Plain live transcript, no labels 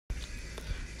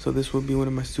So this will be one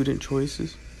of my student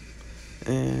choices,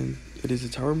 and it is a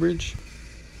Tower Bridge.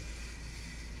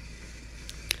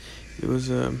 It was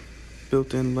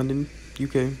built in London,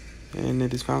 UK, and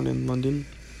it is found in London.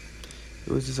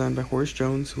 It was designed by Horace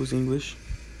Jones, who was English.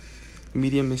 The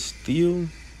medium is steel,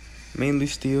 mainly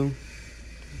steel.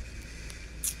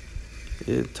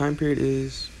 The time period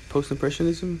is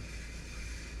post-impressionism.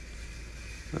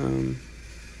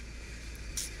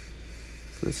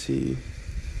 Let's see.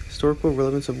 Historical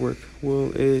relevance of work.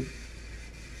 Well, it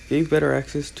gave better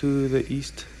access to the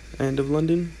east end of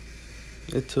London.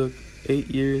 It took 8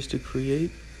 years to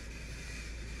create.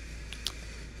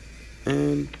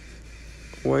 And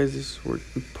why is this work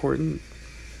important?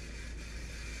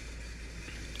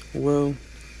 Well,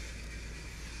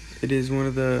 it is one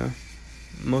of the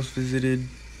most visited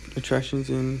attractions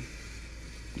in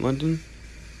London.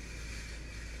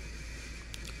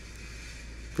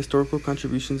 Historical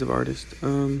contributions of artists.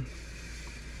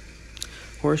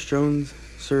 Horace Jones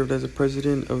served as a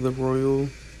president of the Royal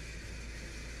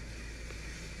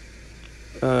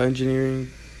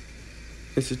Engineering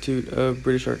Institute of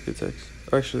British Architects.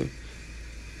 Actually,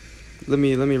 let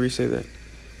me re-say that.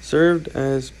 Served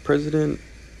as president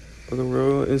of the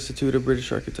Royal Institute of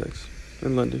British Architects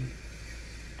in London.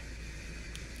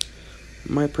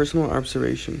 My personal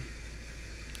observation.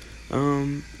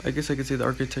 I guess I could say the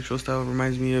architectural style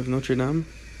reminds me of Notre Dame.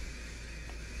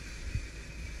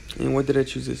 And why did I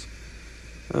choose this?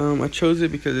 I chose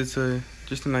it because it's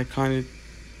just an iconic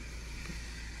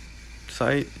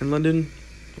site in London,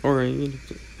 or an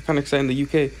iconic site in the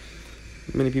UK.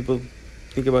 Many people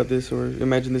think about this or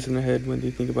imagine this in their head when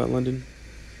they think about London.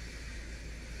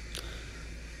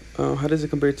 How does it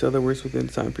compare to other works within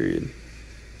the time period?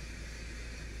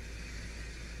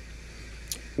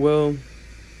 Well,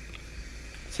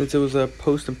 since it was a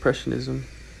post-impressionism,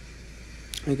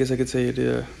 I guess I could say it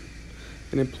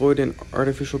employed an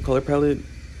artificial color palette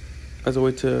as a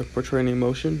way to portray an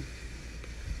emotion.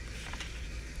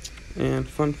 And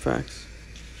fun facts.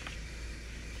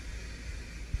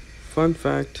 Fun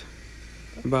fact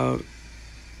about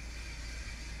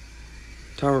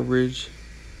Tower Bridge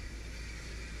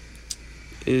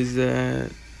is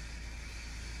that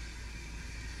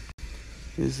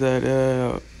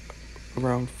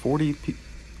around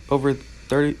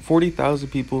 40,000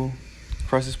 people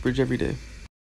cross this bridge every day.